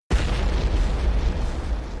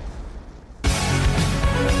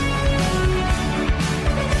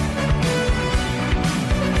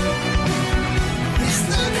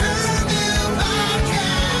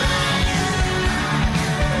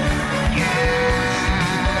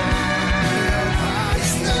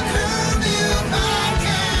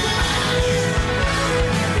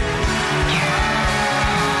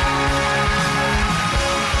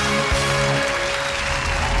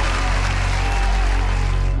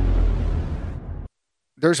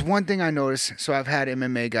there's one thing I noticed. So I've had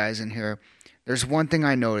MMA guys in here. There's one thing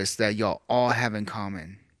I noticed that y'all all have in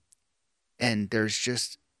common, and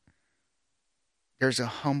there's a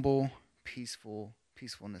humble,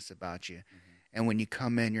 peacefulness about you. And when you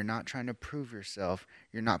come in, you're not trying to prove yourself.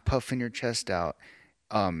 You're not puffing your chest out.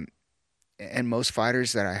 And most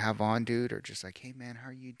fighters that I have on, dude, are just like, "Hey, man, how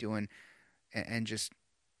are you doing?" And just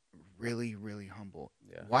really, really humble.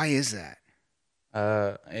 Yeah. Why is that?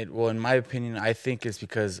 Well, in my opinion, I think it's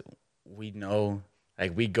because we know,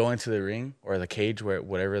 like, we go into the ring or the cage, where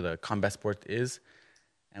whatever the combat sport is,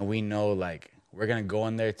 and we know, like, we're gonna go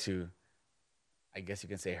in there to, I guess you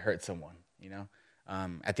can say, hurt someone. You know,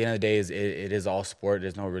 at the end of the day, it is all sport.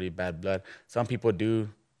 There's no really bad blood. Some people do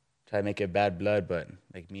try to make it bad blood, but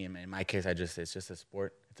like me, in my case, it's just a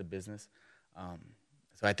sport. It's a business.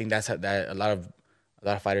 So I think that a lot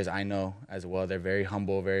of fighters I know as well, they're very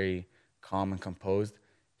humble, very calm and composed,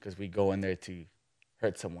 because we go in there to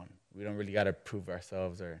hurt someone. We don't really got to prove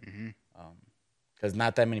ourselves, or because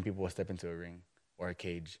not that many people will step into a ring or a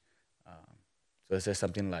cage. So it's just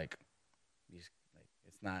something like, it's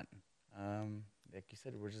not, like you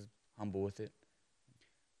said, we're just humble with it.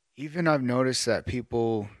 Even I've noticed that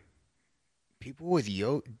people with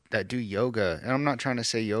that do yoga, and I'm not trying to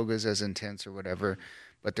say yoga's as intense or whatever,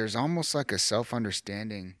 but there's almost like a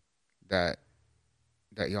self-understanding that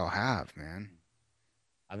y'all have, man.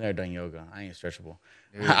 I've never done yoga. I ain't stretchable.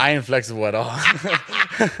 I ain't flexible at all.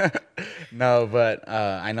 No, but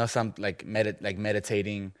I know some, like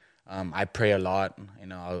meditating. I pray a lot. You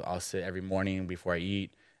know, I'll sit every morning before I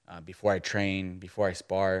eat, before I train, before I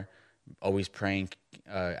spar. Always praying,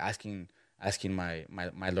 asking my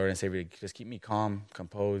Lord and Savior to just keep me calm,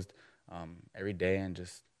 composed, every day, and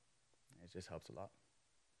it just helps a lot.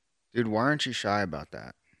 Dude, why aren't you shy about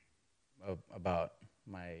that? About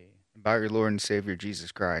your Lord and Savior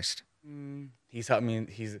Jesus Christ. He's helped me.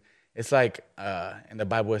 It's like in the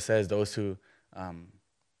Bible it says, those who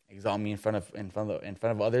exalt me in front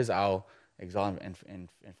of others, I'll exalt in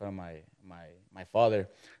front of my Father.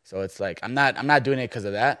 So it's like I'm not doing it because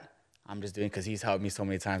of that. I'm just doing it because He's helped me so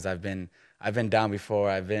many times. I've been down before.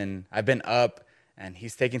 I've been up, and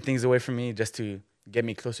He's taking things away from me just to get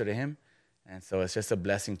me closer to Him. And so it's just a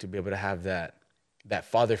blessing to be able to have that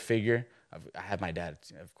father figure. I have my dad,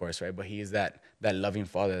 of course, right? But he is that loving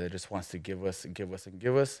father that just wants to give us, and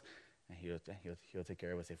he'll take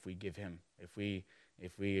care of us if we give him, if we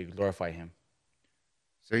glorify him.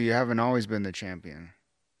 So you haven't always been the champion,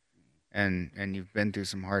 and you've been through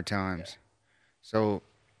some hard times. Yeah.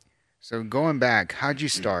 So going back, how'd you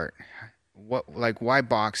start? Why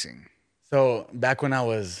boxing? So back when I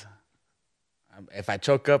was, if I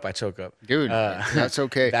choke up, I choke up. Dude, that's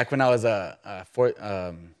okay. Back when I was a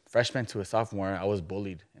freshman to a sophomore, I was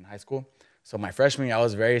bullied in high school. So my freshman year, I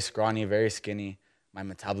was very scrawny, very skinny. My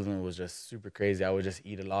metabolism was just super crazy. I would just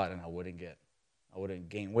eat a lot, and I wouldn't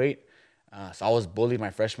gain weight. So I was bullied my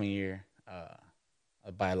freshman year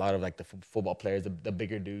by a lot of like the football players, the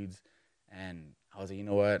bigger dudes. And I was like, you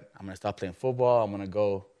know what? I'm gonna stop playing football. I'm gonna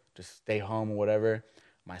go just stay home or whatever.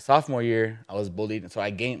 My sophomore year, I was bullied, and so I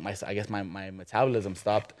guess my metabolism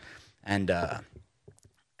stopped, and I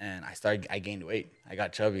gained weight. I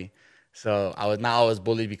got chubby. So I was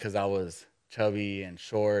bullied because I was chubby and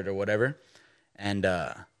short or whatever. And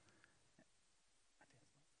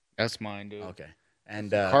that's mine, dude. Okay.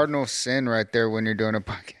 And cardinal sin right there when you're doing a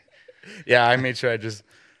podcast. Yeah, I made sure I just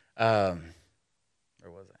where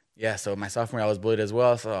was I? Yeah, so my sophomore year I was bullied as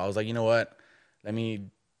well. So I was like, you know what? Let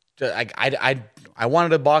me I wanted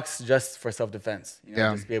to box just for self-defense.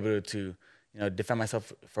 Just be able to defend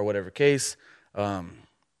myself for whatever case. Going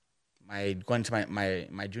to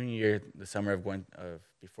my junior year, the summer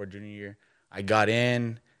before junior year, I got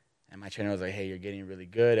in, and my trainer was like, "Hey, you're getting really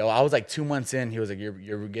good." I was like 2 months in. He was like,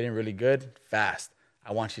 "You're getting really good fast.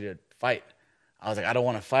 I want you to fight." I was like, "I don't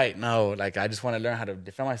want to fight. No, like I just want to learn how to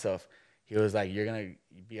defend myself." He was like, "You're gonna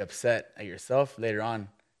be upset at yourself later on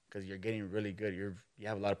because you're getting really good. You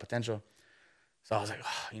have a lot of potential." So I was like,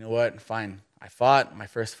 oh, you know what? Fine. I fought my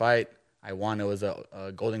first fight. I won. It was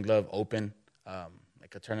a Golden Glove Open,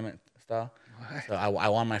 like a tournament style. What? So I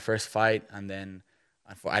won my first fight, and then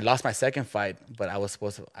I lost my second fight. But I was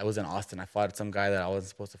in Austin. I fought some guy that I wasn't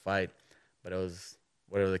supposed to fight, but it was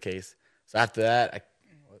whatever the case. So after that,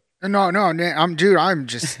 No,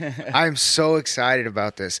 I'm so excited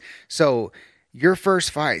about this. So your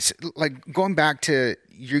first fight, like going back to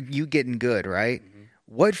you getting good, right? Mm-hmm.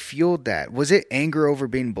 What fueled that? Was it anger over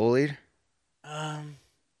being bullied?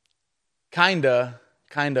 Kinda,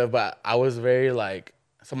 but I was very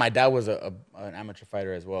so my dad was an amateur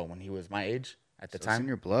fighter as well when he was my age at the time. It's in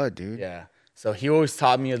your blood, dude. Yeah. So he always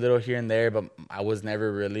taught me a little here and there, but I was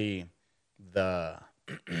never really the,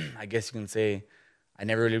 I guess you can say, I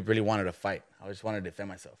never really wanted to fight. I just wanted to defend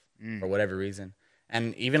myself for whatever reason.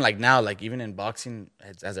 And even like now, like even in boxing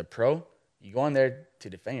as a pro, you go in there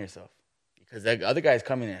to defend yourself because the other guys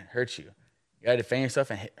come in and hurt you. You gotta defend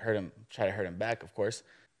yourself and hurt him, try to hurt him back, of course.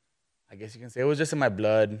 I guess you can say it was just in my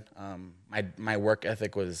blood. My work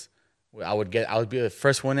ethic was, I would be the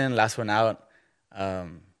first one in, last one out.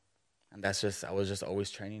 And that's just, I was just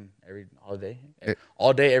always training all day,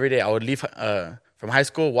 every day. I would leave from high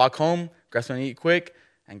school, walk home, grab something to eat quick,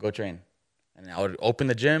 and go train. And I would open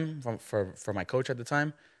the gym for my coach at the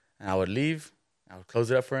time, and I would leave. I would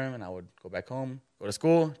close it up for him, and I would go back home, go to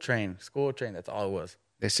school, train. That's all it was.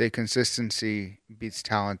 They say consistency beats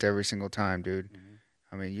talent every single time, dude.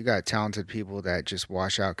 I mean, you got talented people that just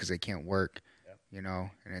wash out because they can't work, you know,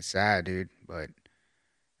 and it's sad, dude. But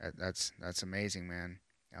that's amazing, man.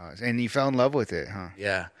 And you fell in love with it, huh?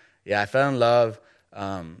 Yeah, I fell in love.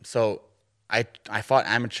 So I fought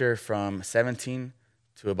amateur from 17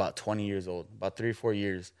 to about 20 years old, about 3 or 4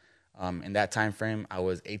 years. In that time frame, I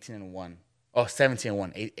was 18-1. Oh,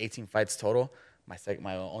 17-1, 18 fights total.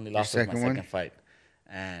 My only loss was my second fight.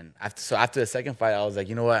 And after the second fight, I was like,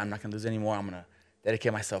 you know what? I'm not gonna lose anymore. I'm gonna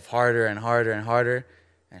dedicate myself harder and harder and harder.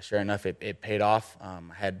 And sure enough, it paid off. I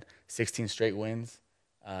had 16 straight wins.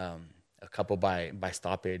 A couple by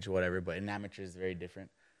stoppage or whatever, but in amateur is very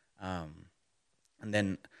different. And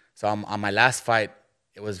then, so on my last fight,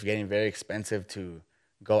 it was getting very expensive to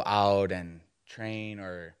go out and train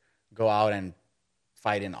or go out and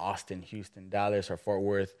fight in Austin, Houston, Dallas, or Fort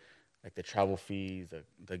Worth, like the travel fees,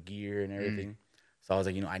 the gear and everything. So I was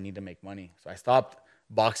like, you know, I need to make money. So I stopped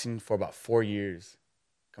boxing for about 4 years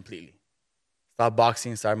completely. Stopped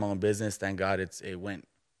boxing, started my own business. Thank God it went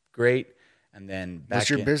great. And then what's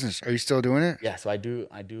your business? Are you still doing it? Yeah, so I do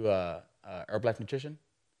Herbalife nutrition.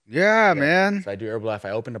 Yeah, man. So I do Herbalife. I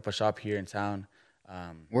opened up a shop here in town.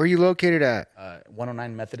 Where are you located at?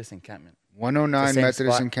 109 Methodist Encampment. 109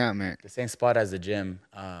 Methodist Encampment. The same spot as the gym.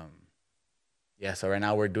 So right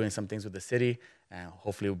now we're doing some things with the city, and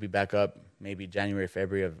hopefully we'll be back up maybe January,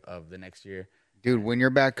 February of the next year. Dude, when you're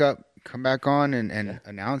back up, come back on and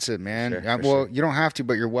announce it, man. For sure. You don't have to,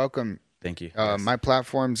 but you're welcome. Thank you. My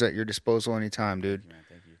platform's at your disposal anytime, dude. Thank you, man.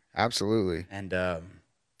 Thank you. Absolutely. And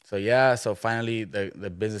so finally the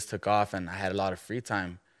business took off, and I had a lot of free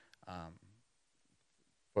time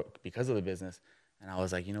because of the business. And I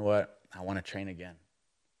was like, you know what? I want to train again.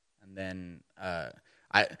 And then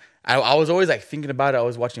I was always like thinking about it. I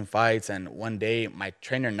was watching fights, and one day my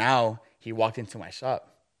trainer now, he walked into my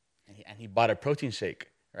shop, and he bought a protein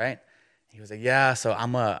shake, right? He was like, yeah, so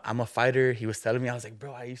I'm a fighter. He was telling me, I was like,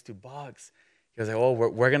 bro, I used to box. He was like, oh,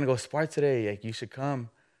 we're going to go spar today. Like, you should come.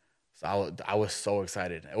 So I was so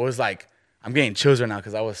excited. It was like, I'm getting chills right now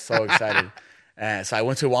because I was so excited. And so I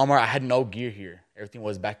went to Walmart. I had no gear here. Everything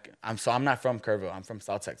was back. I'm not from Kerrville. I'm from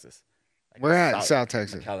South Texas. Like where at South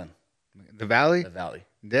Texas? McAllen. The Valley? The Valley.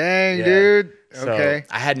 Dang, dude. Okay.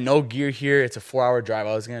 So I had no gear here. It's a 4-hour drive.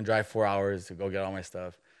 I was going to drive 4 hours to go get all my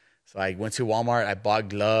stuff. So I went to Walmart. I bought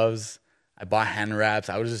gloves. I bought hand wraps.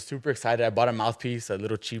 I was just super excited. I bought a mouthpiece, a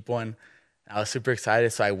little cheap one. I was super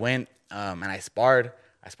excited. So I went and I sparred.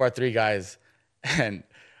 I sparred 3 guys, and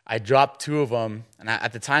I dropped 2 of them. And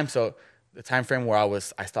at the time, so the time frame where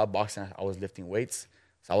I stopped boxing, I was lifting weights.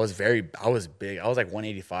 So I was big. I was like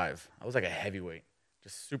 185. I was like a heavyweight,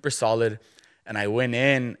 just super solid. And I went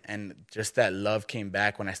in, and just that love came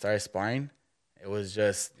back when I started sparring. It was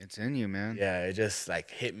just, it's in you, man. Yeah, it just like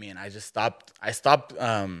hit me, and I stopped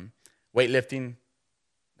weightlifting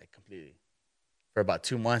like completely for about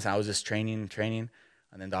 2 months. I was just training,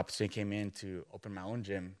 and then the opportunity came in to open my own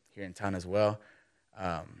gym here in town as well.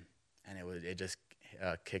 And it just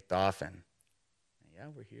kicked off, and yeah,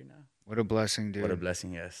 we're here now. What a blessing, dude. What a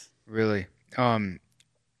blessing, yes. Really.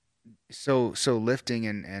 So lifting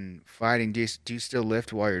and fighting, do you still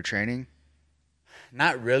lift while you're training?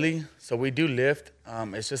 Not really. So we do lift.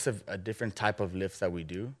 It's just a different type of lifts that we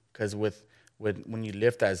do. Because when you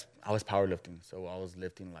lift, I was powerlifting. So I was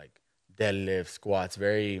lifting like deadlifts, squats,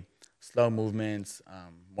 very slow movements,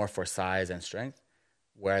 more for size and strength.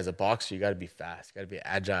 Whereas a boxer, you got to be fast. You got to be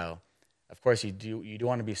agile. Of course, you do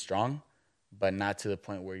want to be strong, but not to the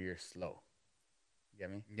point where you're slow. You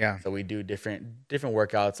get me? Yeah. So we do different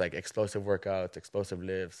workouts, like explosive workouts, explosive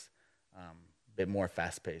lifts, a bit more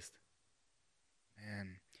fast-paced.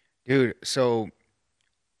 Man, dude, so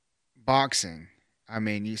boxing, I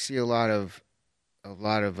mean, you see a lot of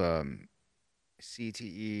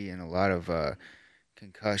CTE and a lot of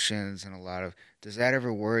concussions and does that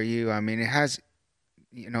ever worry you? I mean, it has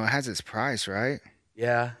its price, right?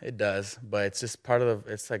 Yeah, it does, but it's just part of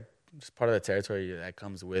the. It's like just part of the territory that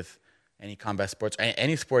comes with any combat sports,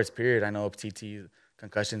 any sports. Period. I know TT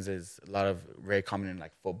concussions is a lot of very common in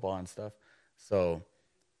like football and stuff. So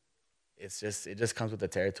it just comes with the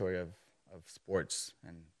territory of sports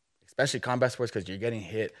and especially combat sports because you're getting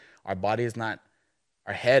hit. Our body is not,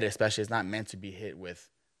 our head especially is not meant to be hit with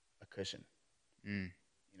a cushion. Mm.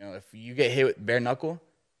 You know, if you get hit with bare knuckle,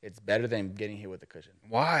 it's better than getting hit with a cushion.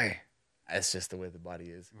 Why? That's just the way the body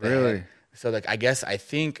is. Really? So like I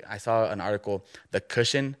think I saw an article. The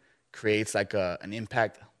cushion creates like an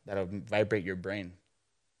impact that'll vibrate your brain.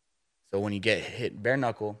 So when you get hit bare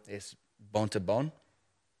knuckle, it's bone to bone.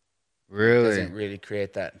 Really? It doesn't really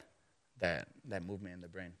create that movement in the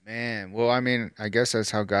brain. Man, well, I mean, I guess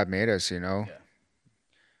that's how God made us, you know. Yeah.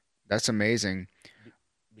 That's amazing.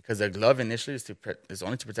 Because the glove initially is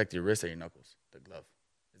only to protect your wrist and your knuckles. The glove.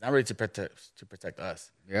 It's not really to protect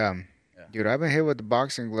us. Yeah. Yeah. Dude, I've been hit with the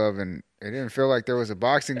boxing glove and it didn't feel like there was a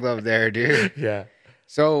boxing glove there, dude. Yeah.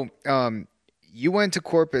 So, you went to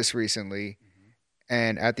Corpus recently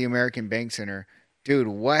and at the American Bank Center. Dude,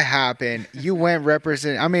 what happened? You went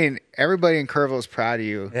represent. I mean, everybody in Kerrville's proud of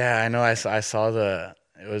you. Yeah, I know. I saw the.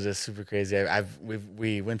 It was just super crazy.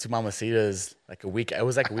 We went to Mamacita's like a week. It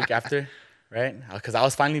was like a week after, right? Because I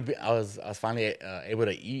was finally able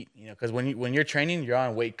to eat. You know, because when you're training, you're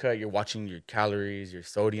on weight cut. You're watching your calories, your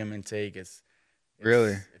sodium intake.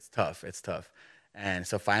 Really? It's tough. It's tough. And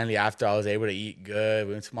so finally, after I was able to eat good,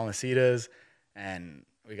 we went to Mamacita's, and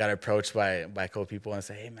we got approached by a couple people and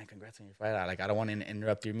said, "Hey man, congrats on your fight! I don't want to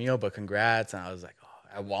interrupt your meal, but congrats." And I was like,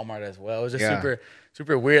 "Oh, at Walmart as well." It was just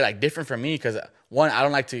super weird, like different for me because one, I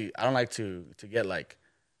don't like to get like,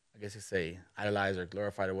 I guess you say idolized or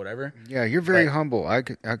glorified or whatever. Yeah, you're very humble. I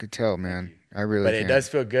could tell, man. I really. But it does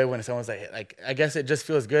feel good when someone's like I guess it just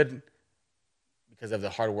feels good because of the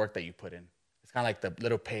hard work that you put in. It's kind of like the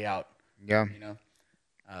little payout. Yeah. You know.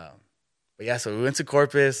 But yeah, so we went to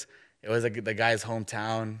Corpus. It was like the guy's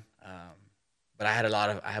hometown, but I have a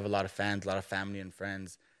lot of fans, a lot of family and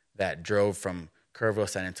friends that drove from Kerrville,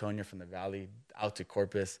 San Antonio, from the Valley out to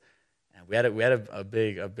Corpus, and we had a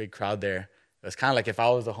big crowd there. It was kind of like if I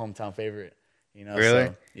was the hometown favorite, you know. Really?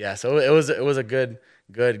 So, yeah. So it was a good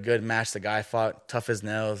match. The guy fought tough as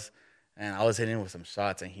nails, and I was hitting him with some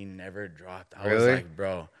shots, and he never dropped. I was like,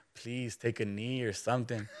 bro, please take a knee or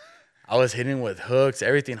something. I was hitting him with hooks,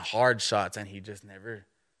 everything hard shots, and he just never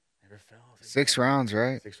fell. Like, 6 rounds,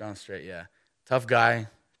 right? 6 rounds straight, yeah. Tough guy.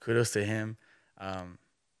 Kudos to him.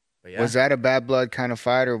 But yeah. Was that a bad blood kind of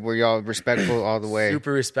fight, or were y'all respectful all the way?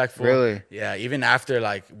 Super respectful. Really? Yeah. Even after,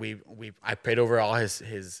 like, I prayed over all his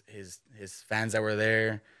fans that were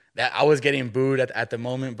there. That I was getting booed at the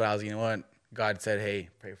moment, but I was, you know what? God said, hey,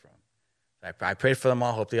 pray for them. I prayed for them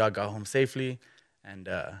all. Hope they all got home safely. And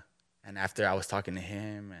after I was talking to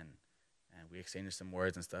him, and we exchanged some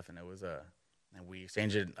words and stuff, and it was and we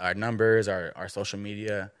exchanged our numbers, our social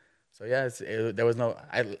media. So yeah, there was no.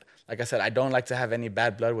 Like I said, I don't like to have any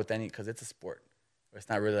bad blood with any because it's a sport. It's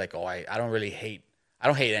not really like I don't really hate. I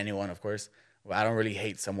don't hate anyone, of course, but I don't really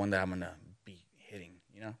hate someone that I'm gonna be hitting.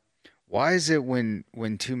 You know. Why is it when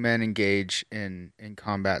two men engage in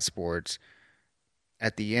combat sports,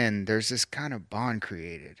 at the end there's this kind of bond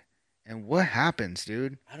created? And what happens,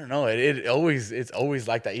 dude? I don't know. It's always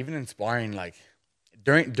like that. Even in sparring, like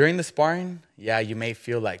during the sparring, yeah, you may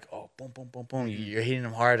feel like, oh, boom, boom, boom, boom. You're hitting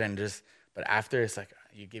them hard, but after it's like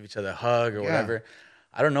you give each other a hug or whatever.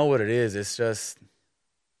 I don't know what it is. It's just,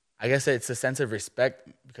 I guess it's a sense of respect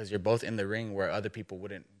because you're both in the ring where other people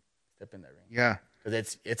wouldn't step in that ring. Yeah.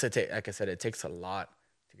 Because like I said, it takes a lot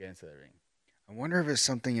to get into the ring. I wonder if it's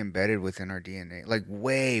something embedded within our DNA, like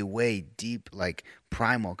way, way deep, like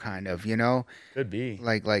primal kind of, you know? Could be.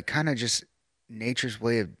 Like kind of just nature's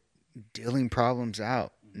way of dealing problems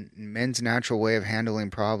out, men's natural way of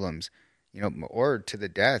handling problems, you know, or to the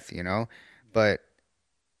death, you know? But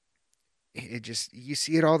it just, you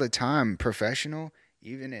see it all the time, professional,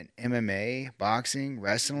 even in MMA, boxing,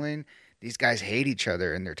 wrestling. These guys hate each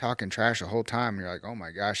other and they're talking trash the whole time. And you're like, oh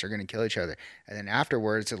my gosh, they're going to kill each other. And then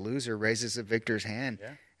afterwards, the loser raises the victor's hand.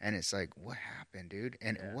 Yeah. And it's like, what happened, dude?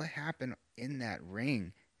 And what happened in that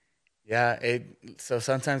ring? Yeah. So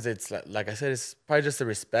sometimes it's like I said, it's probably just the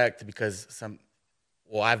respect because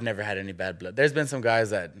I've never had any bad blood. There's been some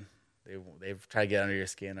guys that they've tried to get under your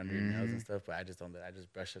skin, under your nails and stuff, but I just don't. I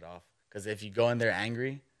just brush it off. Because if you go in there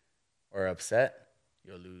angry or upset,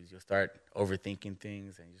 you'll lose. You'll start overthinking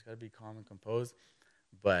things, and you just got to be calm and composed.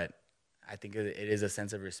 But I think it is a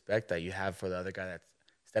sense of respect that you have for the other guy that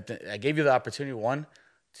stepped in. I gave you the opportunity, one,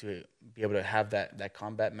 to be able to have that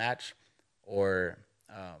combat match, or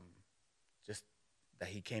just that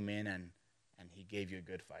he came in and and he gave you a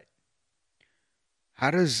good fight.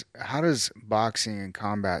 How does boxing and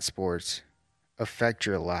combat sports affect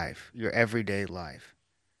your life, your everyday life?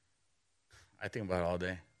 I think about it all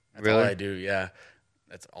day. That's all Really? I do. Yeah,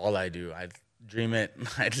 that's all I do. I dream it.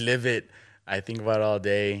 I live it. I think about it all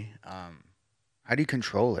day. How do you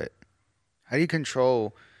control it? How do you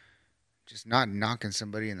control just not knocking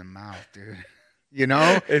somebody in the mouth, dude? You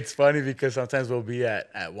know? It's funny because sometimes we'll be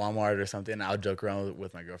at Walmart or something, and I'll joke around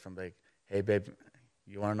with my girlfriend, like, "Hey, babe,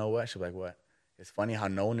 you want to know what?" She'll be like, "What?" It's funny how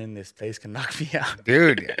no one in this place can knock me out.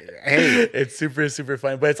 Dude, hey, It's super, super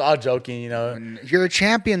funny, but it's all joking, you know? you're a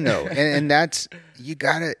champion though. And that's you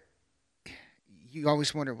gotta you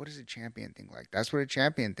always wonder what does a champion think like? That's what a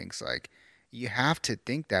champion thinks like. You have to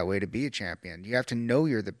think that way to be a champion. You have to know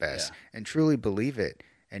you're the best Yeah. and truly believe it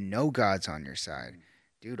and know God's on your side.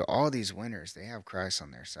 Dude, all these winners, they have Christ on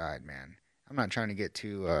their side, man. I'm not trying to get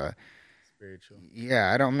too Spiritual.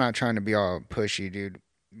 yeah, I'm not trying to be all pushy, dude.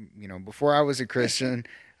 You know, before I was a Christian,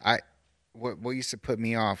 I what used to put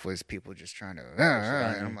me off was people just trying to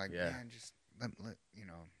and I'm like, Yeah. man, just let you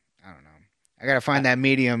know, I don't know. I got to find that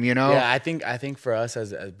medium, you know? Yeah, I think for us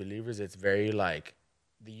as believers, it's very like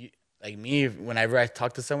like me. Whenever I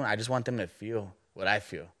talk to someone, I just want them to feel what I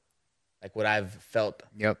feel, like what I've felt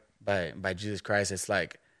Yep. by Jesus Christ. It's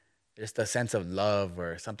like just a sense of love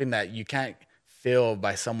or something that you can't feel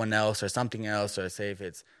by someone else or something else, or say if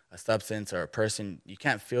it's a substance or a person, you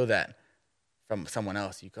can't feel that from someone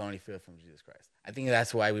else. You can only feel it from Jesus Christ. I think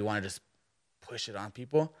that's why we want to just push it on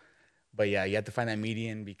people. But yeah, you have to find that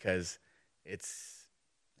median because it's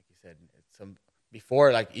like you said, it's some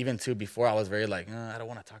before, like even too before I was very like, I don't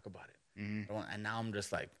want to talk about it. And now I'm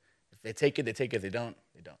just like, if they take it, they take it. If they don't,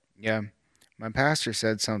 they don't. Yeah. My pastor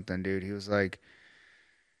said something, dude. He was like,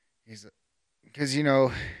 because, you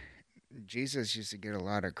know, Jesus used to get a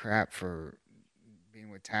lot of crap for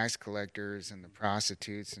being with tax collectors and the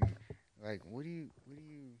prostitutes. And, like, what are you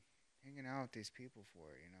hanging out with these people for,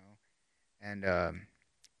 you know? And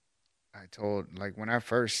I told, like, when I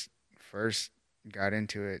first got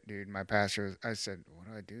into it, dude, my pastor I said, what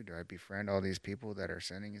do I do? Do I befriend all these people that are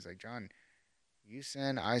sinning? He's like, John, you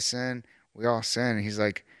sin, I sin, we all sin. He's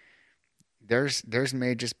like, theirs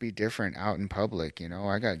may just be different out in public, you know.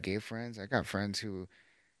 I got gay friends, I got friends who,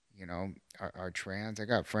 you know, are trans. I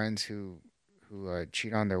got friends who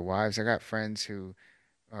cheat on their wives. I got friends who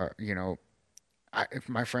are, you know, if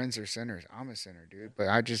my friends are sinners, I'm a sinner, dude. But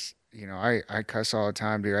I just, you know, I cuss all the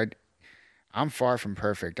time, dude. I'm far from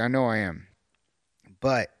perfect. I know I am.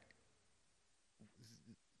 But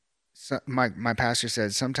my pastor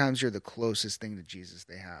said sometimes you're the closest thing to Jesus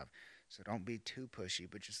they have. So don't be too pushy,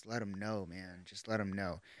 but just let them know, man. Just let them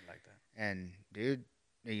know. I like that. And dude,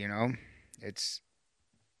 you know, it's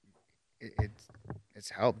it's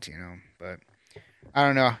helped, you know. But I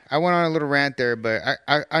don't know. I went on a little rant there, but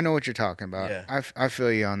I know what you're talking about. Yeah. I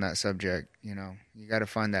feel you on that subject. You know, you got to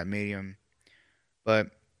find that medium. But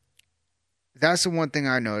that's the one thing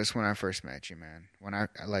I noticed when I first met you, man. When I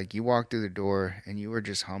like you walked through the door and you were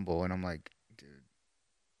just humble, and I'm like, dude,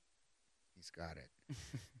 he's got it.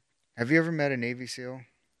 Have you ever met a Navy SEAL?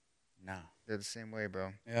 No. They're the same way,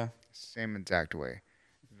 bro. Yeah. Same exact way.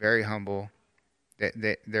 Very humble.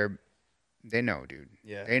 They know, dude.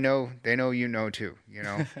 Yeah. They know you know too, you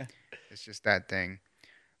know. It's just that thing.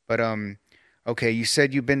 But okay, you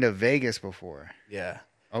said you've been to Vegas before. Yeah.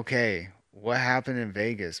 Okay. What happened in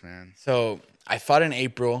Vegas, man? So I fought in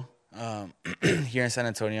April here in San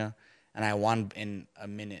Antonio, and I won in a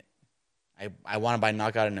minute. I won by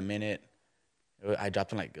knockout in a minute. I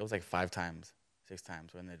dropped him it was like 5 times, 6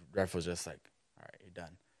 times, when the ref was just like, all right, you're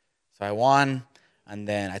done. So I won, and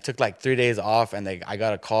then I took like 3 days off, and I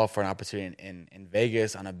got a call for an opportunity in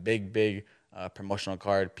Vegas on a big promotional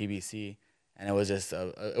card, PBC, and it was just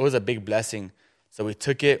it was a big blessing. So we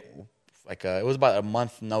took it, it was about a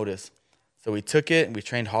month notice. So we took it, and we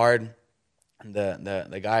trained hard. And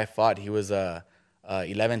the guy I fought, he was a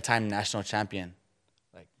 11-time national champion,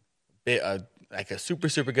 like a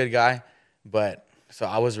super good guy. But so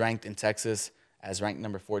I was ranked in Texas as ranked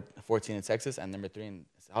number 14 in Texas and number 3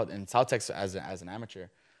 in South Texas as an amateur.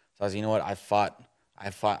 So I was, you know what, I've fought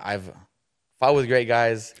with great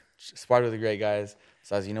guys, sparred with great guys.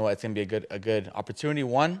 So I was, you know what, it's gonna be a good opportunity.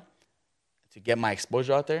 1, to get my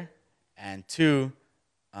exposure out there, and 2,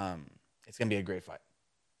 it's gonna be a great fight.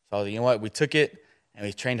 So I was, you know what, we took it and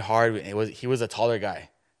we trained hard. He was a taller guy,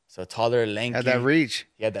 so taller, lanky. Had that reach.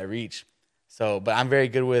 He had that reach. So, but I'm very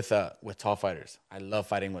good with tall fighters. I love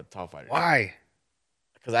fighting with tall fighters. Why?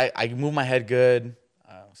 Because I move my head good.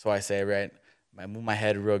 So I say, right? I move my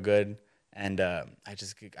head real good, and I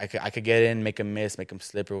could get in, make them miss, make them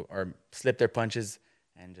slip or slip their punches,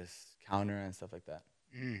 and just counter and stuff like that.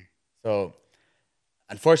 Mm. So,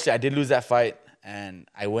 unfortunately, I did lose that fight, and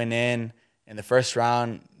I went in the first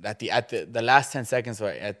round. At the last 10 seconds, so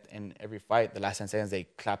in every fight, the last 10 seconds, they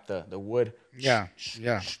clap the wood. Yeah.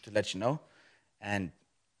 To let you know. And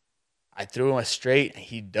I threw him a straight, and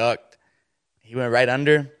he ducked. He went right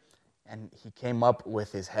under, and he came up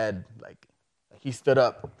with his head like he stood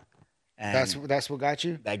up. And That's what got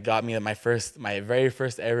you? that got me my very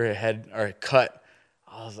first ever head or cut.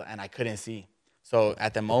 And I couldn't see. So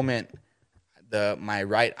at the moment, my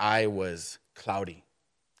right eye was cloudy,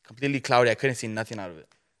 completely cloudy. I couldn't see nothing out of it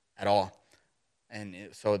at all. And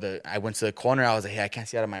I went to the corner. I was like, hey, I can't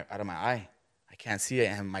see out of my eye. I can't see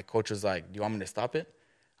it. And my coach was like, do you want me to stop it?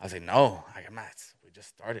 I was like, no, I'm not. We just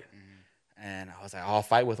started. Mm-hmm. And I was like, I'll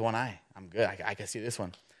fight with one eye. I'm good. I can see this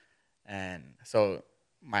one. And so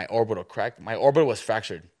my orbital cracked. My orbital was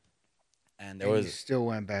fractured. And you still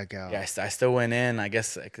went back out. Yeah, I still went in. I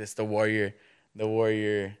guess it's the warrior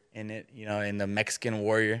in it, in the Mexican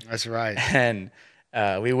warrior. That's right. And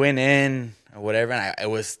we went in or whatever, and it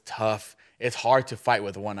was tough. It's hard to fight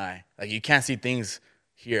with one eye. Like, you can't see things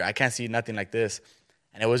here. I can't see nothing like this.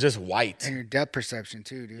 And it was just white. And your depth perception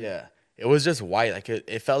too, dude. Yeah. It was just white. Like,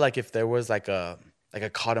 it felt like if there was like a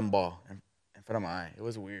cotton ball in front of my eye. It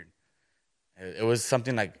was weird. It was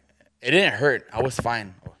something like, it didn't hurt. I was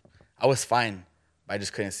fine, but I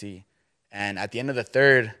just couldn't see. And at the end of the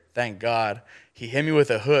third, thank God, he hit me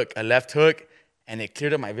with a left hook, and it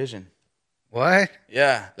cleared up my vision. What?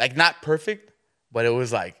 Yeah. Like, not perfect, but it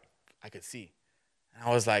was like, I could see. And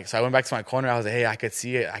I was like, so I went back to my corner. I was like, hey, I could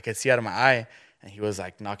see it. I could see out of my eye. And he was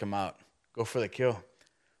like, knock him out. Go for the kill.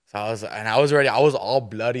 So I was all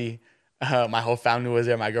bloody. My whole family was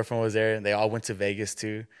there. My girlfriend was there. And they all went to Vegas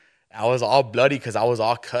too. And I was all bloody because I was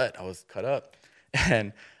all cut. I was cut up.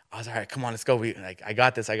 And I was all right, come on, let's go. I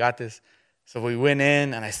got this. So we went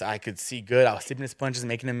in, and I could see good. I was slipping his punches,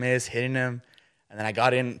 making him miss, hitting him. And then I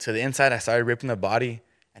got in to the inside. I started ripping the body,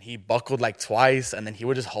 and he buckled like twice. And then he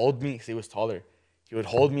would just hold me because he was taller. He would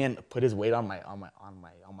hold me and put his weight on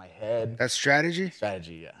my head. That's strategy?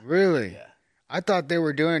 Strategy, yeah. Really? Yeah. I thought they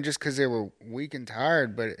were doing it just because they were weak and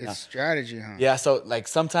tired, but it's strategy, huh? Yeah, so like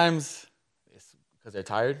sometimes it's because they're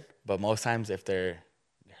tired, but most times if they're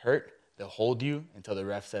hurt, they'll hold you until the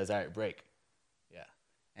ref says, all right, break. Yeah.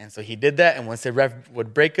 And so he did that, and once the ref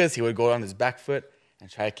would break us, he would go on his back foot and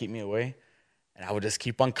try to keep me away. And I would just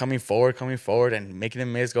keep on coming forward, and making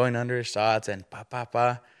him miss, going under his shots, and pa.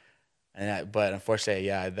 But unfortunately,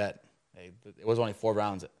 it was only 4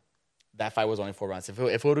 rounds. That fight was only 4 rounds. If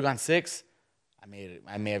it would have gone 6,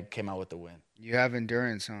 I may have came out with the win. You have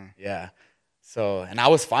endurance, huh? Yeah. So, and I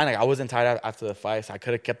was fine. Like, I wasn't tired after the fight, so I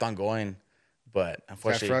could have kept on going. But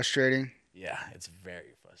unfortunately, is that frustrating? Yeah, it's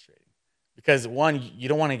very frustrating. Because one, you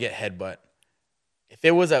don't want to get headbutt. If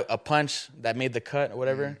it was a punch that made the cut or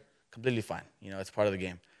whatever, completely fine. It's part of the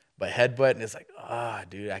game. But headbutt, and it's like,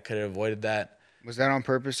 dude, I could have avoided that. Was that on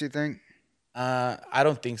purpose, you think? I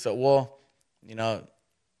don't think so. Well,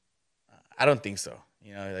 I don't think so.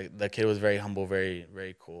 Like, the kid was very humble, very,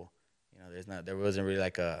 very cool. There wasn't really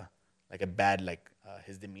like a bad,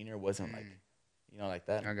 his demeanor wasn't like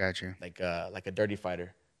that. I got you. Like a dirty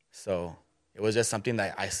fighter. So it was just something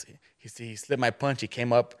that he slipped my punch. He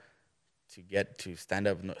came up to stand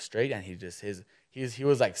up straight, and he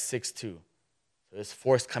was like 6'2". So his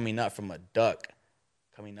force coming up from a duck,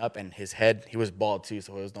 coming up, and his head, he was bald too,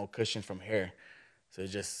 so there was no cushion from hair. So it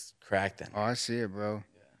just cracked. Oh, I see it, bro.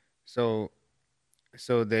 Yeah. So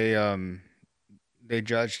they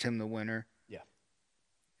judged him the winner. Yeah.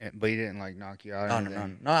 But he didn't knock you out.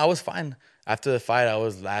 No. I was fine. After the fight, I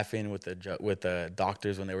was laughing with the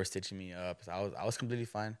doctors when they were stitching me up. So I was completely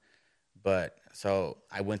fine. But so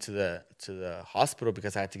I went to the hospital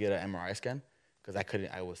because I had to get an MRI scan because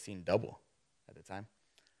I was seeing double at the time.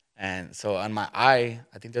 And so on my eye,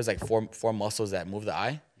 I think there's like four muscles that move the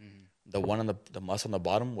eye. Mm-hmm. The one on the muscle on the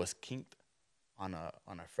bottom was kinked on a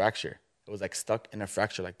fracture. It was like stuck in a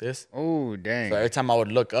fracture like this. Oh, dang. So every time I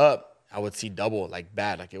would look up, I would see double, like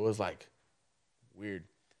bad. Like, it was like weird.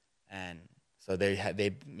 And so they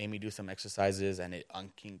made me do some exercises, and it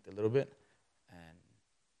unkinked a little bit. And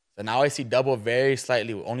so now I see double very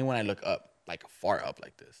slightly, only when I look up, like far up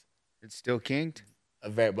like this. It's still kinked?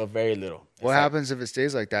 But very little. What happens if it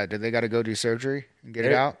stays like that? Do they got to go do surgery and get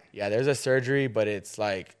it out? Yeah, there's a surgery, but it's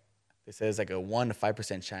like, it says like a 1 to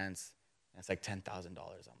 5% chance. And it's like $10,000. I'm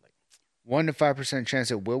like, 1 to 5% chance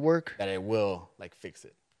it will work? That it will fix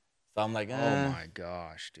it. So I'm like, oh my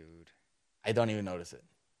gosh, dude. I don't even notice it.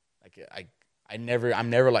 Like, I'm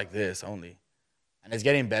never like this only. And it's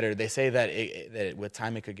getting better. They say that with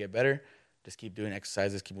time it could get better. Just keep doing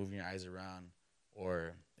exercises, keep moving your eyes around.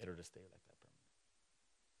 or it'll just stay like that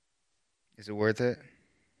Is it worth it?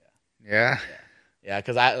 permanently. Yeah. Yeah,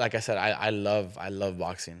 because like I said, I love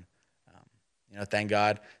boxing. Thank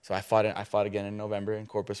God. So I fought again in November in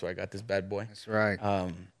Corpus, where I got this bad boy. That's right.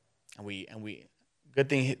 And we good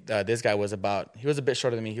thing this guy was he was a bit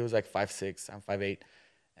shorter than me. He was like 5'6", I'm 5'8",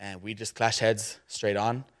 and we just clashed heads straight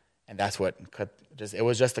on, and that's what it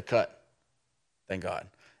was just a cut. Thank God,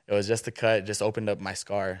 it was just a cut. It just opened up my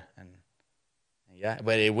scar, and yeah,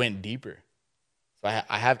 but it went deeper. So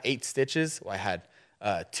I have 8 stitches. Well, I had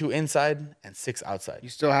 2 inside and 6 outside. You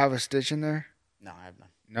still have a stitch in there? No, I have none.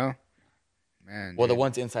 No? Man. Well, dude. the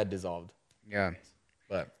ones inside dissolved. Yeah.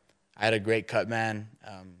 But I had a great cut, man.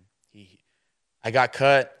 I got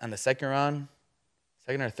cut on the second round,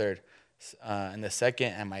 second or third. In the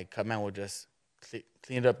second, and my cut man would just clean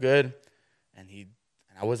it up good, and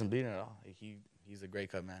I wasn't bleeding at all. He's a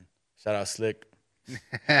great cut man. Shout out Slick.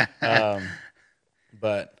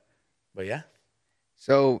 But yeah.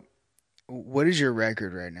 So, what is your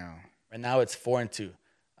record right now? Right now it's 4-2.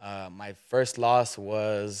 My first loss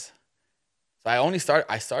was, so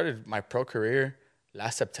I started my pro career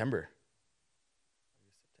last September.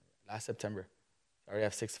 I already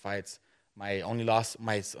have 6 fights. My only loss,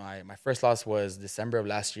 my first loss was December of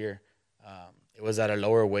last year. It was at a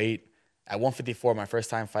lower weight at 154. My first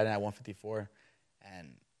time fighting at 154,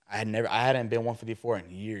 and I hadn't been 154 in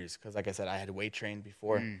years because, like I said, I had weight trained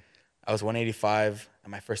before. I was 185,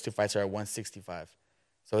 and my first 2 fights are at 165.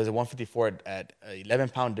 So it was a 154 at an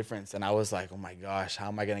 11-pound difference, and I was like, oh my gosh, how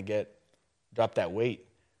am I gonna drop that weight?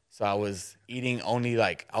 So I was only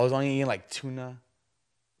eating tuna.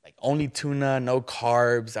 Like only tuna, no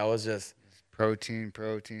carbs. I was just protein,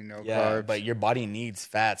 no carbs. But your body needs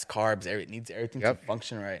fats, carbs. It needs everything to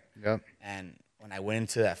function right. Yep. And when I went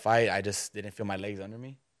into that fight, I just didn't feel my legs under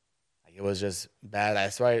me. Like it was just bad.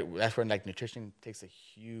 That's where like nutrition takes a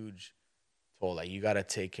huge toll. Like you gotta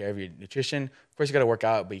take care of your nutrition. Of course, you gotta work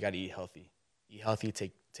out, but you gotta eat healthy. Eat healthy.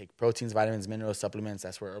 Take proteins, vitamins, minerals, supplements.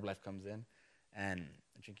 That's where Herbalife comes in, and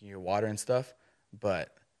drinking your water and stuff.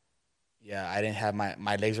 But yeah, I didn't have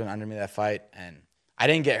my legs weren't under me that fight, and I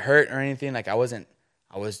didn't get hurt or anything. Like I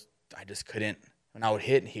just couldn't. When I would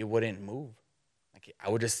hit, he wouldn't move. Like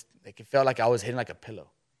I would just, like it felt like I was hitting like a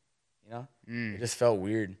pillow, It just felt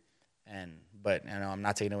weird, but I'm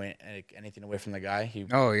not taking anything away from the guy. He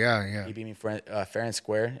beat me fair and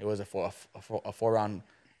square. It was a 4-round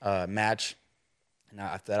match, and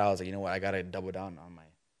after that I was like, you know what, I gotta double down on my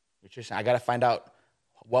nutrition. I gotta find out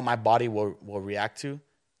what my body will react to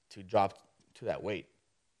drop to that weight,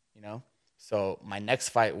 So my next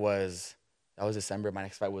fight was December. My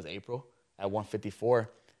next fight was April at 154,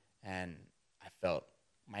 and I felt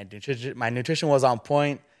my nutrition was on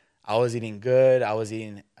point. I was eating good. I was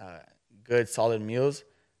eating good, solid meals,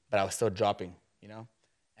 but I was still dropping,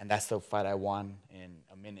 And that's the fight I won in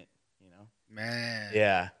a minute, Man.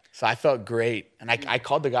 Yeah. So I felt great, and I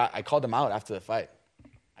called the guy. I called him out after the fight.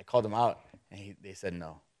 I called him out, and they said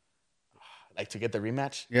no. Like to get the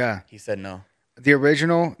rematch? Yeah. He said no. The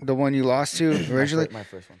original, the one you lost to originally? my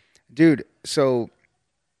first one. Dude, so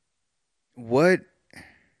what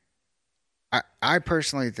I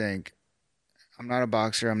personally think, I'm not a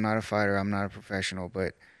boxer, I'm not a fighter, I'm not a professional,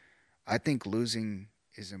 but I think losing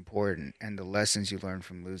is important, and the lessons you learn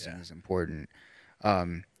from losing is important.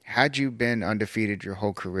 Had you been undefeated your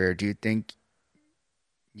whole career, do you think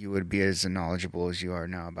you would be as knowledgeable as you are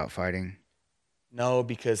now about fighting? No,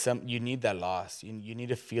 because you need that loss. You need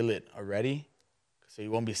to feel it already, so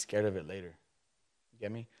you won't be scared of it later. You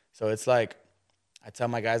get me? So it's like, I tell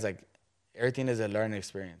my guys, like, everything is a learning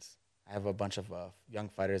experience. I have a bunch of young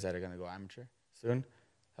fighters that are gonna go amateur soon.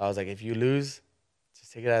 So I was like, if you lose,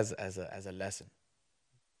 just take it as a lesson.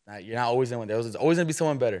 Now, you're not always gonna win. There's always gonna be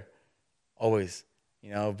someone better, always.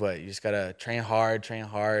 But you just gotta train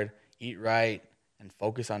hard, eat right, and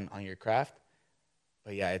focus on your craft.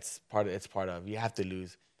 But yeah, it's part of. You have to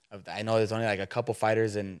lose. I know there's only like a couple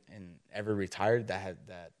fighters in ever retired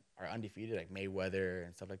that are undefeated, like Mayweather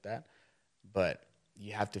and stuff like that. But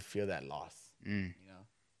you have to feel that loss.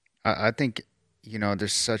 I think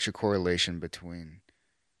there's such a correlation between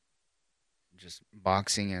just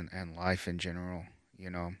boxing and life in general.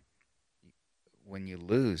 When you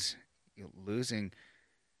losing,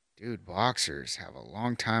 dude, boxers have a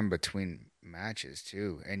long time between matches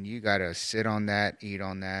too, and you gotta sit on that, eat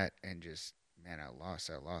on that, and just, man, I lost,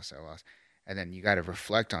 and then you gotta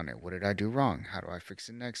reflect on it. What did I do wrong? How do I fix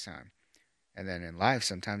it next time? And then in life,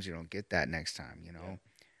 sometimes you don't get that next time. Yeah.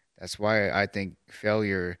 That's why I think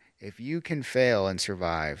failure, if you can fail and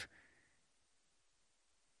survive,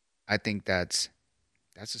 I think that's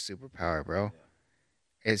a superpower, bro.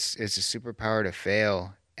 it's a superpower to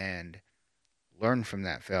fail and learn from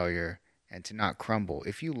that failure and to not crumble.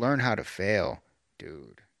 If you learn how to fail,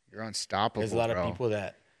 dude, you're There's a unstoppable, lot of bro. people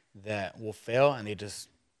that will fail and they just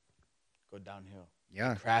go downhill. They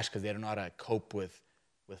Yeah, crash because they don't know how to cope with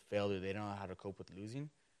failure. They don't know how to cope with losing,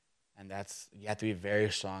 and that's you have to be very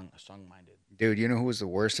strong minded. dude, you know who was the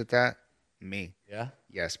worst at that? Me. Yeah.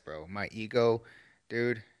 Yes, bro. My ego,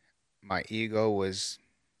 dude, my ego was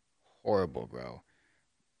horrible, bro.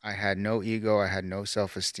 I had no ego, I had no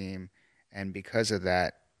self-esteem, and because of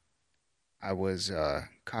that, I was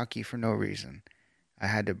cocky for no reason. I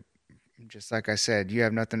had to, just like I said, you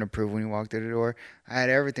have nothing to prove when you walk through the door. I had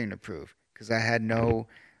everything to prove because I had nothing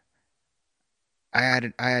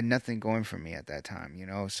going for me at that time, you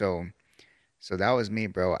know. So that was me,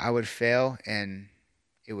 bro. I would fail and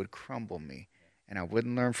it would crumble me, and I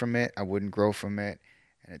wouldn't learn from it. I wouldn't grow from it,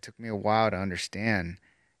 and it took me a while to understand.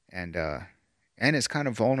 And and it's kind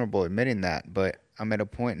of vulnerable admitting that, but I'm at a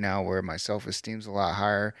point now where my self esteem's a lot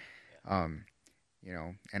higher. Um, you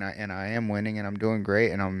know, and I am winning, and I'm doing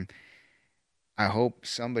great, and I hope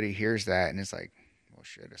somebody hears that and it's like, well,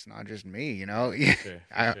 shit, it's not just me, you know. For sure.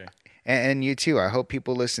 For I, sure. and you too. I hope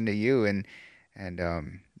people listen to you and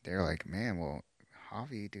they're like, man, well,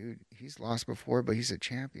 Javi, dude, he's lost before, but he's a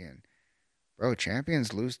champion, bro.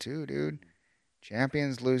 Champions lose too, dude.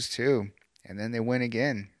 Champions lose too, and then they win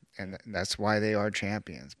again, and that's why they are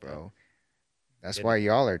champions, Yep. bro. That's Get why it.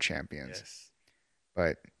 y'all are champions. Yes.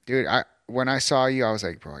 But dude, I when I saw you, I was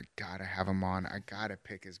like, bro, I gotta have him on. I gotta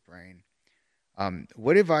pick his brain.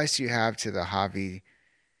 What advice do you have to the Javi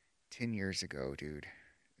 10 years ago, dude?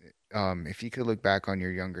 If you could look back on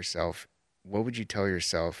your younger self, what would you tell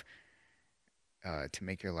yourself to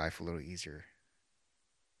make your life a little easier?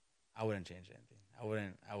 I wouldn't change anything. I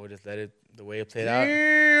wouldn't. I would just let it the way it played out.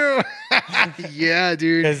 Damn. Yeah,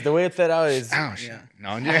 dude. Because the way it played out is, Oh shit. No,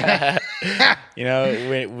 I'm just... you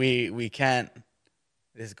know, we can't.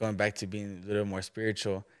 This is going back to being a little more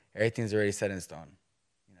spiritual. Everything's already set in stone.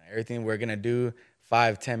 You know, everything we're gonna do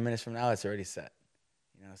 5, 10 minutes from now, it's already set.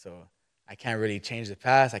 You know, so I can't really change the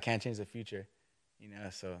past. I can't change the future. You know,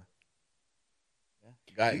 so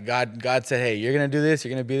yeah. God said, hey, you're gonna do this.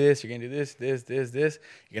 You're gonna be this. You're gonna do this.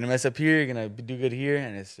 You're gonna mess up here. You're gonna do good here,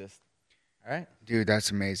 and it's just all right. Dude,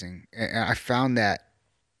 that's amazing. And I found that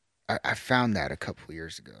I found that a couple of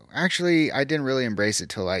years ago. Actually, I didn't really embrace it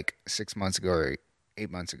till like 6 months ago or 8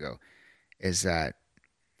 months ago. Is that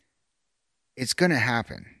it's gonna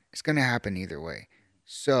happen. It's gonna happen either way.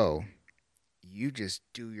 So you just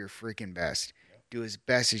do your freaking best. Do as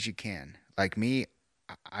best as you can. Like me,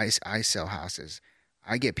 I sell houses.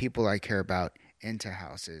 I get people I care about into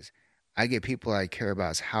houses. I get people I care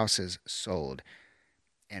about's houses sold.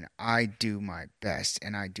 And I do my best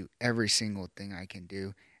and I do every single thing I can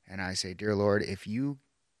do. And I say, Dear Lord, if you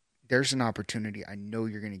there's an opportunity, I know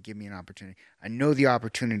you're going to give me an opportunity. I know the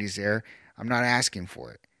opportunity's there. I'm not asking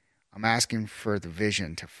for it. I'm asking for the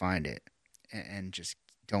vision to find it. And just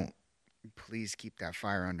don't, please keep that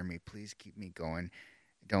fire under me. Please keep me going.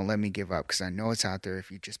 Don't let me give up because I know it's out there. If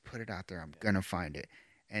you just put it out there, I'm going to find it.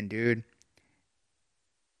 And dude,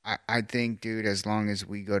 I think, dude, as long as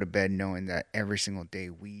we go to bed knowing that every single day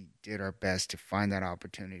we did our best to find that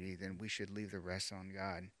opportunity, then we should leave the rest on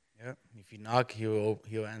God. Yep. If you knock, he'll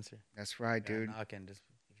answer. That's right, You gotta dude. knock and just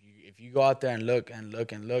if you go out there and look and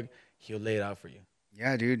look and look, he'll lay it out for you.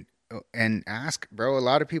 Yeah, dude. And ask, bro. A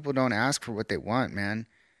lot of people don't ask for what they want, man.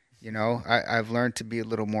 You know, I've learned to be a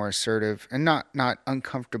little more assertive and not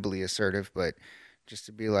uncomfortably assertive, but just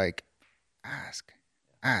to be like, ask.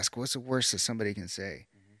 Ask. What's the worst that somebody can say?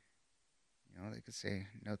 You know, they could say,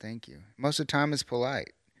 no, thank you. Most of the time it's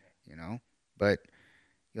polite, you know, but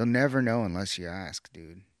you'll never know unless you ask,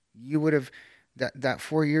 dude. You would have, that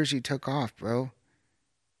 4 years you took off, bro.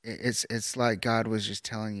 It's like God was just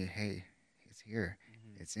telling you, hey, it's here.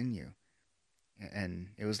 It's in you. And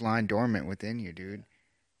it was lying dormant within you, dude.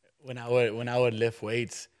 When I would lift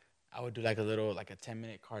weights, I would do like a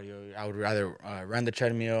 10-minute cardio. I would rather run the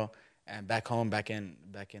treadmill and back home, back in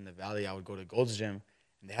the valley, I would go to Gold's Gym,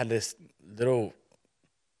 and they had this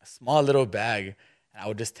small little bag, and I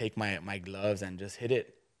would just take my gloves and just hit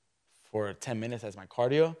it for 10 minutes as my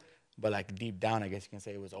cardio. But like deep down, I guess you can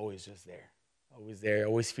say it was always just there,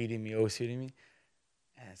 always feeding me, And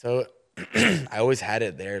so I always had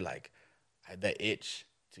it there, like I had the itch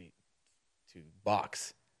to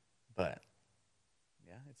box. But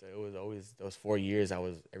yeah, it was always those 4 years. I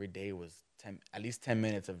was every day was at least 10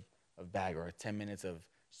 minutes of bag or 10 minutes of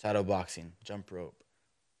shadow boxing, jump rope.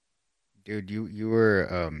 Dude, you were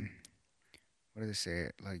what do they say?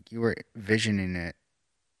 Like you were visioning it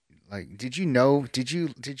Like, did you know? Did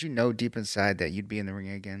you know deep inside that you'd be in the ring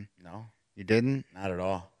again? No, You didn't. not at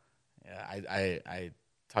all. Yeah, I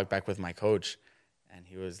talked back with my coach, and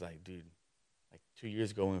he was like, dude, like 2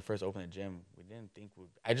 years ago when we first opened the gym, we didn't think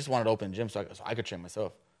I just wanted to open the gym so I could train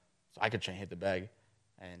myself, so I could train hit the bag,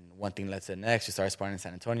 and one thing led to the next. We started sparring in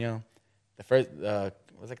San Antonio. The first it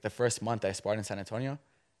was like the first month I sparred in San Antonio.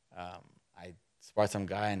 I sparred some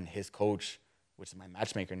guy, and his coach, which is my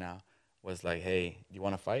matchmaker now, was like, "Hey, do you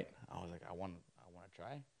want to fight?" I was like, I want to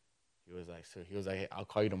try." He was like, "Hey, I'll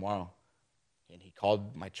call you tomorrow." And he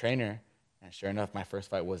called my trainer, and sure enough, my first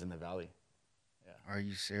fight was in the Valley. Yeah. Are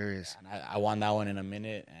you serious? Yeah, and I won that one in a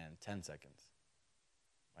minute and 10 seconds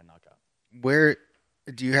by knockout. Where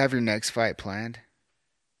do you have your next fight planned?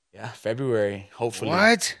 Yeah, February, hopefully.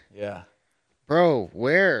 What? Yeah. Bro,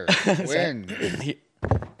 where? When? Here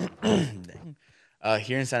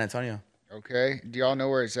in San Antonio. Okay. Do y'all know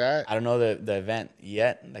where it's at? I don't know the event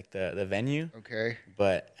yet, like the venue, Okay.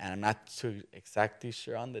 and I'm not too exactly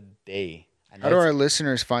sure on the day. I know How do our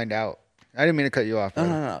listeners find out? I didn't mean to cut you off, No,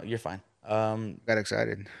 brother. no, you're fine. Got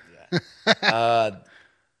excited. Yeah.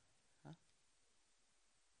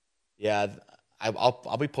 Yeah,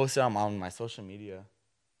 I'll be posted on my social media.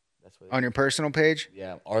 That's what On your personal page?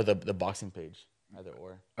 Yeah, or the boxing page, either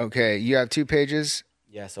or. Okay. You have 2 pages?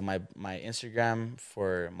 Yeah, so my Instagram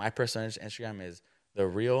for my personal Instagram is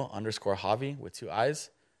 _Javi with 2 eyes,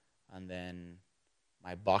 and then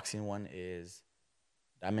my boxing one is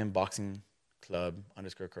Diamond Boxing Club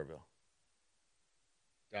 _Kerrville.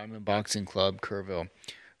 Diamond Boxing Club, Kerrville.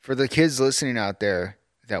 For the kids listening out there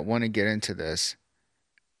that want to get into this,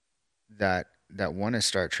 that want to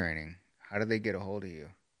start training, how do they get a hold of you?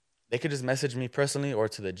 They could just message me personally, or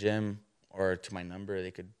to the gym, or to my number.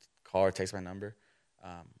 They could call or text my number,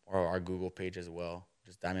 or our Google page as well.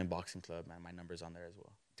 Just Diamond Boxing Club, and my number's on there as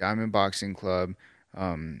well. Diamond Boxing Club,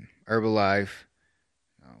 Herbalife.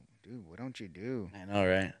 Oh, dude, what don't you do? I know,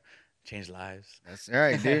 right? Change lives. That's all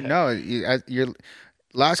right, dude. No, your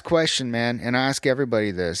last question, man, and I ask everybody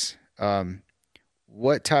this: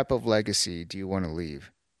 what type of legacy do you want to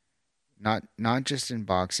leave? Not just in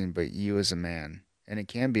boxing, but you as a man, and it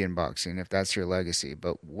can be in boxing if that's your legacy.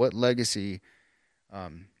 But what legacy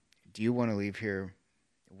do you want to leave here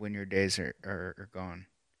when your days are gone?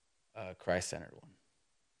 Christ-centered one.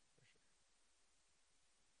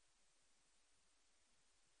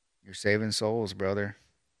 You're saving souls, brother.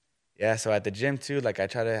 Yeah, so at the gym too, like I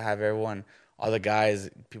try to have everyone, all the guys,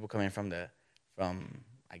 people coming from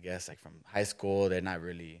I guess like from high school, they're not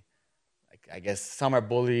really, like, I guess some are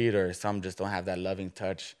bullied or some just don't have that loving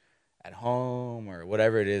touch at home or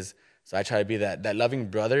whatever it is. So I try to be that loving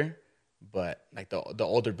brother, but like the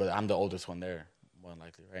older brother. I'm the oldest one there, more than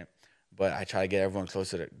likely, right? But I try to get everyone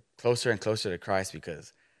closer and closer to Christ,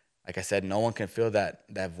 because, like I said, no one can fill that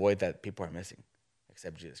void that people are missing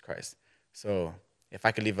except Jesus Christ. So if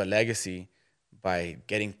I could leave a legacy by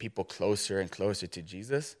getting people closer and closer to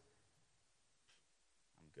Jesus,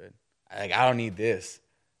 I'm good. I don't need this.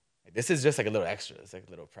 Like, this is just like a little extra. It's like a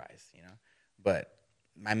little prize, you know? But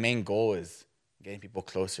my main goal is getting people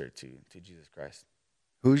closer to Jesus Christ.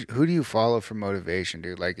 Who do you follow for motivation,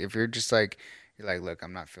 dude? Like, if you're just like, you're like, look,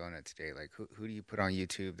 I'm not feeling it today. Like, who do you put on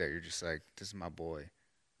YouTube that you're just like, this is my boy?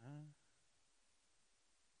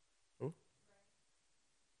 Who?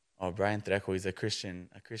 Oh, Brian Trejo. He's a Christian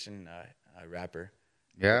rapper.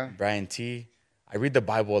 Yeah. Brian T. I read the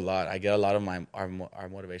Bible a lot. I get a lot of our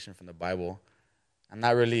motivation from the Bible. I'm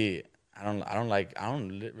not really. I don't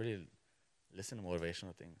really listen to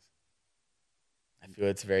motivational things. I feel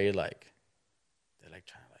it's very like they're like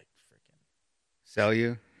trying to like freaking Sell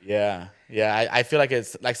you? Yeah. I feel like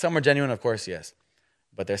it's like some are genuine, of course, yes,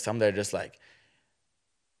 but there's some that are just like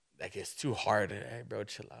it's too hard. Hey, bro,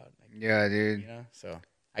 chill out. Like, yeah, dude. You know, so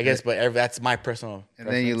I guess, but that's my personal. And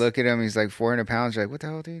then you look at him, he's like 400 pounds. You're like, what the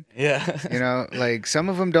hell, dude? Yeah. You know, like some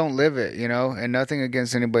of them don't live it, you know, and nothing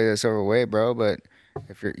against anybody that's overweight, bro. But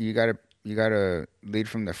if you gotta lead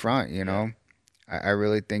from the front, you know. I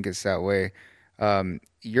really think it's that way.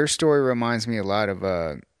 Your story reminds me a lot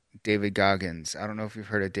of David Goggins. I don't know if you've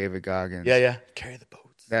heard of David Goggins. Yeah. Carry the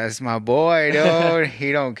boats. That's my boy, dude.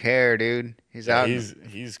 He don't care, dude. He's out.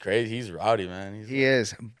 He's crazy. He's rowdy, man. He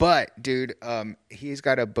is. But, dude, he's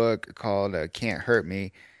got a book called Can't Hurt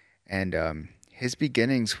Me. And his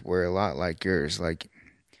beginnings were a lot like yours. Like,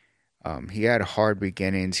 he had hard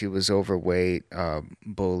beginnings. He was overweight,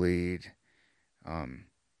 bullied.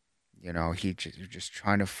 You know, he just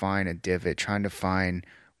trying to find a divot, trying to find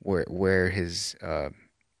where his,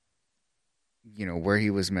 you know, where he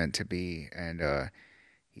was meant to be. And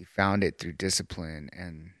he found it through discipline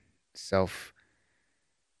and self,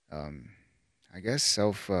 how I guess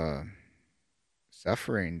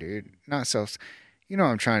suffering, dude. Not self. You know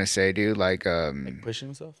what I'm trying to say, dude. Like pushing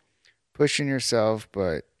himself. pushing yourself,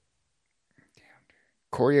 but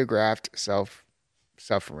choreographed self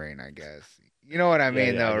suffering. I guess you know what I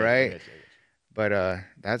mean, I though, get you, I right? get you. But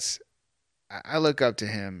that's I look up to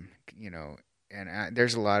him, you know, and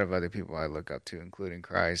there's a lot of other people I look up to, including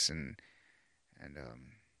Christ, and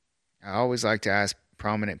I always like to ask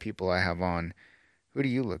prominent people I have on, who do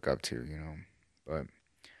you look up to, you know? But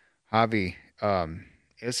Javi,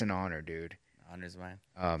 it's an honor, dude. Honors mine.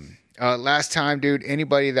 Last time, dude,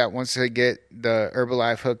 anybody that wants to get the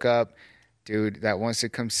Herbalife hookup, dude, that wants to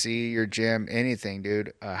come see your gym, anything,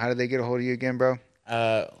 dude, how do they get a hold of you again, bro?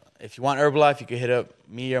 If you want Herbalife, you can hit up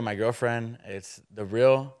me or my girlfriend. It's the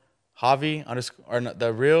real Javi underscore or no,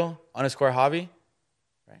 the real underscore Javi,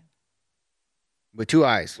 right? With two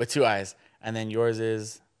eyes. With two eyes, and then yours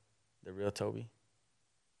is the real Toby.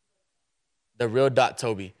 The real dot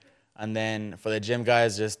Toby, and then for the gym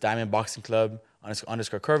guys, just Diamond Boxing Club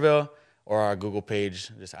underscore Kerrville, or our Google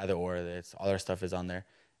page, just either or. It's all our stuff is on there,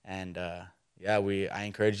 and I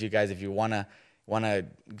encourage you guys, if you wanna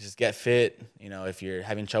just get fit, you know, if you're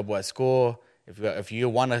having trouble at school, if you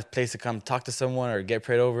want a place to come talk to someone or get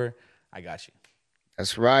prayed over, I got you.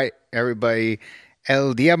 That's right, everybody.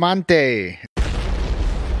 El Diamante.